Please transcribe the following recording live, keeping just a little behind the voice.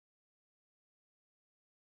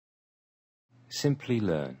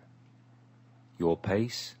Simplilearn. Your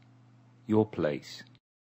pace, your place.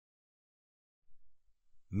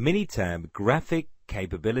 Minitab graphic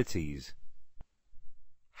capabilities.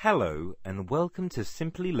 Hello and welcome to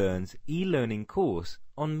Simplilearn's e-learning course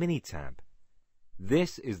on Minitab.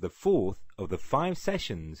 This is the fourth of the 5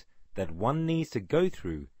 sessions that one needs to go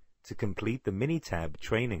through to complete the Minitab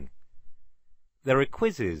training. There are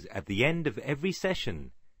quizzes at the end of every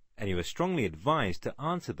session, and you are strongly advised to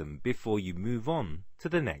answer them before you move on to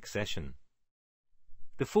the next session.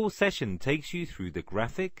 The full session takes you through the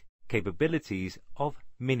graphic capabilities of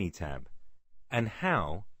Minitab and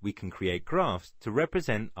how we can create graphs to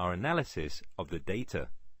represent our analysis of the data.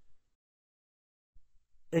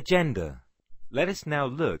 Agenda. Let us now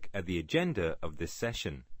look at the agenda of this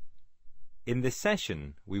session. In this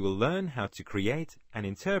session, we will learn how to create and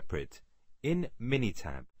interpret in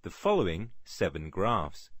Minitab the following 7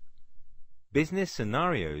 graphs. Business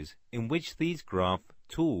scenarios in which these graph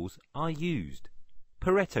tools are used.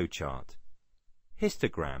 Pareto Chart,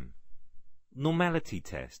 histogram, normality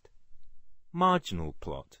test, marginal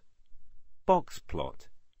plot, box plot,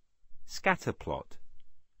 scatter plot,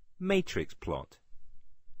 matrix plot.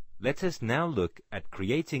 Let us now look at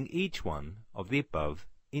creating each one of the above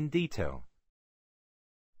in detail.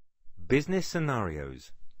 Business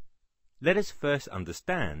scenarios. Let us first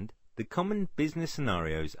understand the common business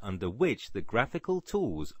scenarios under which the graphical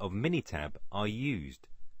tools of Minitab are used.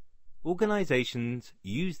 Organizations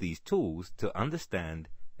use these tools to understand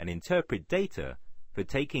and interpret data for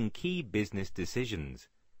taking key business decisions.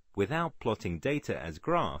 Without plotting data as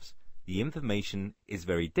graphs, the information is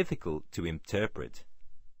very difficult to interpret.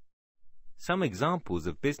 Some examples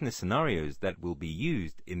of business scenarios that will be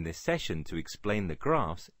used in this session to explain the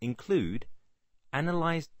graphs include: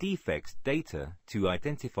 analyze defects data to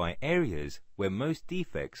identify areas where most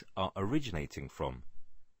defects are originating from.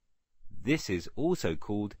 This is also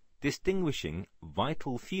called distinguishing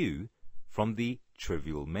vital few from the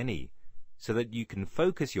trivial many, so that you can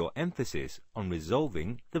focus your emphasis on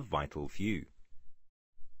resolving the vital few.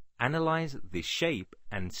 Analyze the shape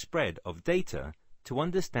and spread of data to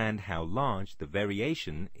understand how large the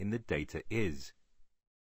variation in the data is.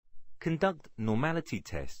 Conduct normality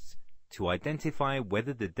tests to identify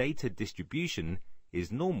whether the data distribution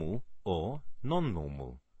is normal or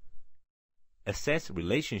non-normal. Assess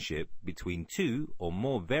relationship between 2 or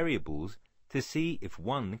more variables to see if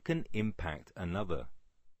one can impact another.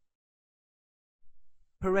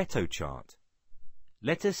 Pareto Chart.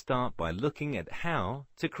 Let us start by looking at how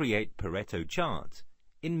to create Pareto charts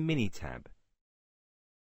in Minitab.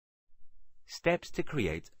 Steps to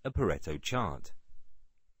create a Pareto chart.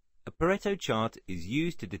 A Pareto chart is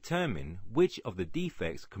used to determine which of the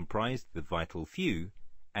defects comprise the vital few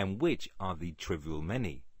and which are the trivial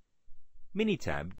many. Minitab